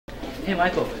Hey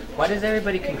Michael, why does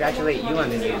everybody congratulate you on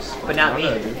the news, but not me?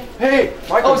 Hey,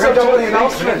 Michael, great job on the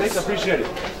announcements. Thanks, I appreciate it.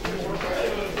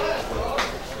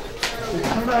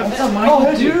 What's up, Michael?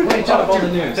 Oh, dude, Great job on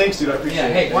the news. Thanks, dude, I appreciate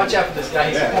it. Hey, watch out for this guy.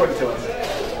 He's important to us.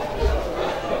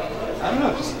 I don't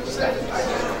know, just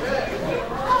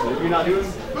maybe you're not doing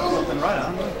something right, I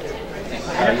don't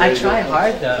know. I try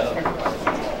hard though.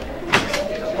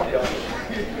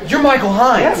 You're Michael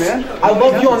Hines. Yeah, man. I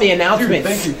love you on the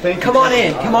announcements. Dude, thank you. Come on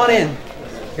in, come on in.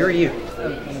 Who are you?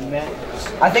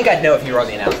 I think I'd know if you were on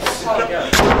the announcements.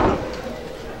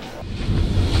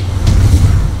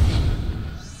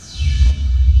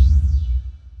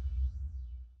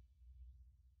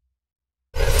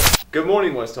 Good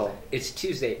morning, West Hall. It's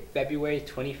Tuesday, February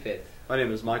 25th. My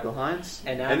name is Michael Hines,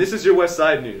 And this is your West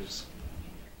Side News.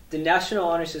 The National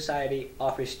Honor Society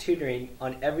offers tutoring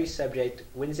on every subject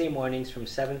Wednesday mornings from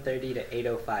 7:30 to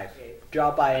 8:05.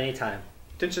 Drop by anytime.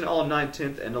 Attention all 9th,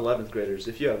 10th, and 11th graders.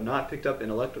 If you have not picked up an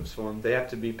electives form, they have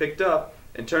to be picked up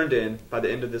and turned in by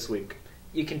the end of this week.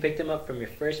 You can pick them up from your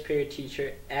first period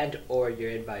teacher and or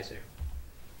your advisor.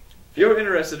 If you're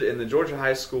interested in the Georgia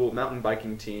High School mountain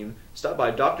biking team, stop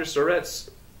by Dr.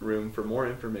 Surratt's room for more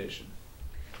information.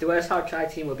 The West Hall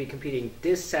Tri-Team will be competing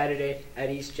this Saturday at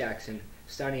East Jackson,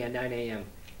 starting at 9 a.m.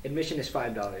 Admission is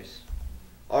 $5.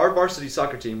 Our varsity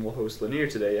soccer team will host Lanier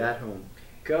today at home.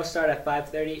 Girls start at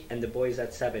 5:30 and the boys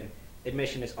at 7.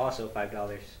 Admission is also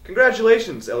 $5.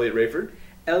 Congratulations, Elliot Rayford.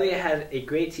 Elliot had a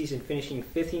great season, finishing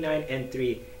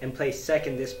 59-3 and placed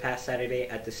second this past Saturday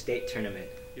at the state tournament.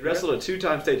 He wrestled a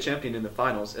two-time state champion in the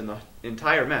finals, and the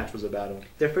entire match was a battle.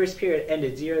 The first period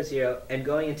ended 0-0, and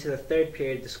going into the third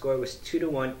period, the score was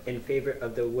 2-1 in favor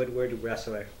of the Woodward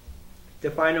wrestler. The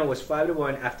final was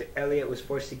 5-1 after Elliot was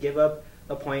forced to give up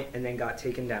a point and then got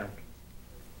taken down.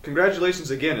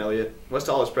 Congratulations again, Elliot. West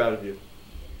Hall is proud of you.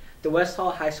 The West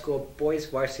Hall High School boys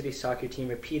varsity soccer team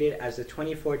repeated as the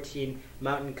 2014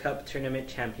 Mountain Cup tournament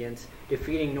champions,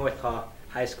 defeating North Hall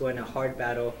High School in a hard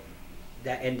battle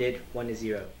that ended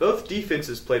 1-0. Both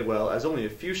defenses played well, as only a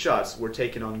few shots were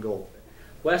taken on goal.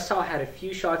 West Hall had a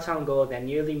few shots on goal that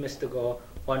nearly missed the goal,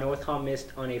 while North Hall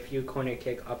missed on a few corner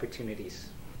kick opportunities.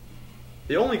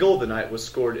 The only goal of the night was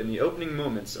scored in the opening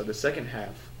moments of the second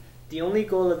half. The only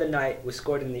goal of the night was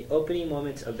scored in the opening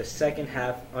moments of the second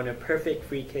half on a perfect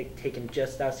free kick taken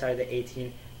just outside the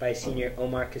 18 by senior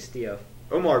Omar Castillo.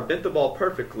 Omar bent the ball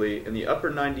perfectly in the upper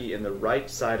 90 in the right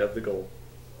side of the goal.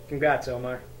 Congrats,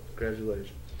 Omar.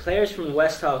 Congratulations. Players from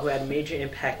West Hall who had major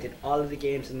impact in all of the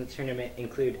games in the tournament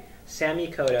include Sammy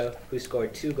Cotto, who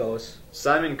scored 2 goals,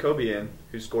 Simon Cobian,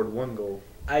 who scored 1 goal,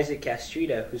 Isaac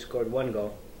Castrita, who scored 1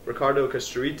 goal, Ricardo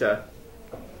Castruita,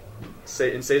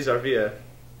 and Cesar Villa,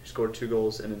 who scored 2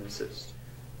 goals and an assist.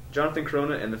 Jonathan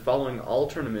Corona and the following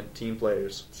all-tournament team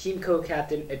players. Team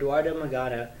co-captain Eduardo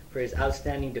Magana for his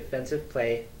outstanding defensive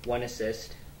play, 1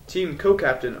 assist, Team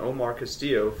co-captain Omar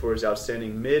Castillo for his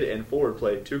outstanding mid and forward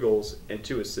play, 2 goals and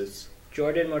 2 assists.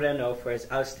 Jordan Moreno for his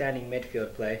outstanding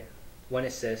midfield play, 1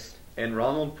 assist. And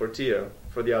Ronald Portillo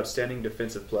for the outstanding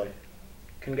defensive play.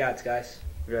 Congrats, guys.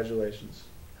 Congratulations.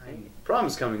 Prom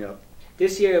is coming up.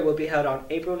 This year it will be held on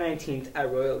April 19th at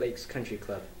Royal Lakes Country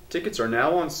Club. Tickets are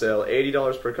now on sale,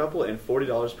 $80 per couple and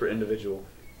 $40 per individual.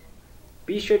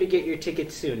 Be sure to get your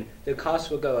tickets soon. The cost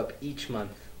will go up each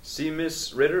month. See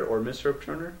Miss Ritter or Miss Herb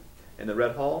Turner in the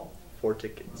Red Hall for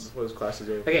tickets. Those classes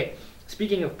are. Okay,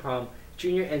 speaking of prom,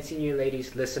 junior and senior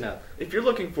ladies, listen up. If you're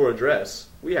looking for a dress,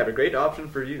 we have a great option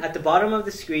for you. At the bottom of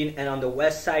the screen and on the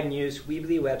West Side News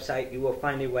Weebly website, you will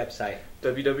find a website.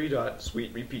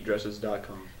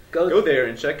 www.sweetrepeatdresses.com. Go Go there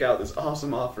and check out this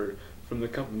awesome offer from the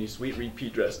company Sweet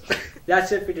Repeat Dresses.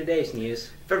 That's it for today's news.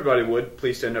 If everybody would,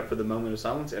 please stand up for the moment of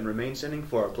silence and remain standing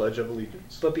for our Pledge of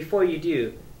Allegiance. But before you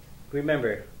do,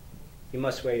 remember, you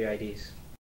must wear your IDs.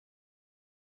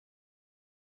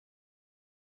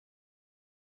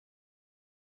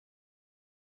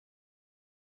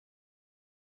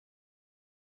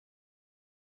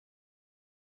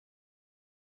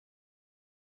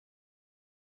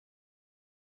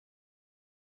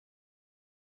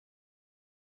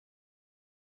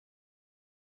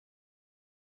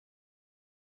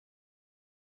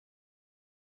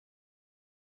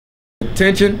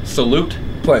 Attention, salute,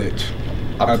 pledge.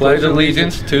 I pledge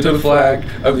allegiance to the flag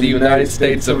of the United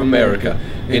States of America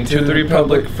and to the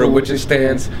republic for which it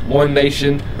stands, one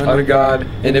nation, under God,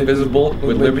 indivisible,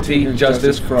 with liberty and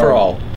justice for all.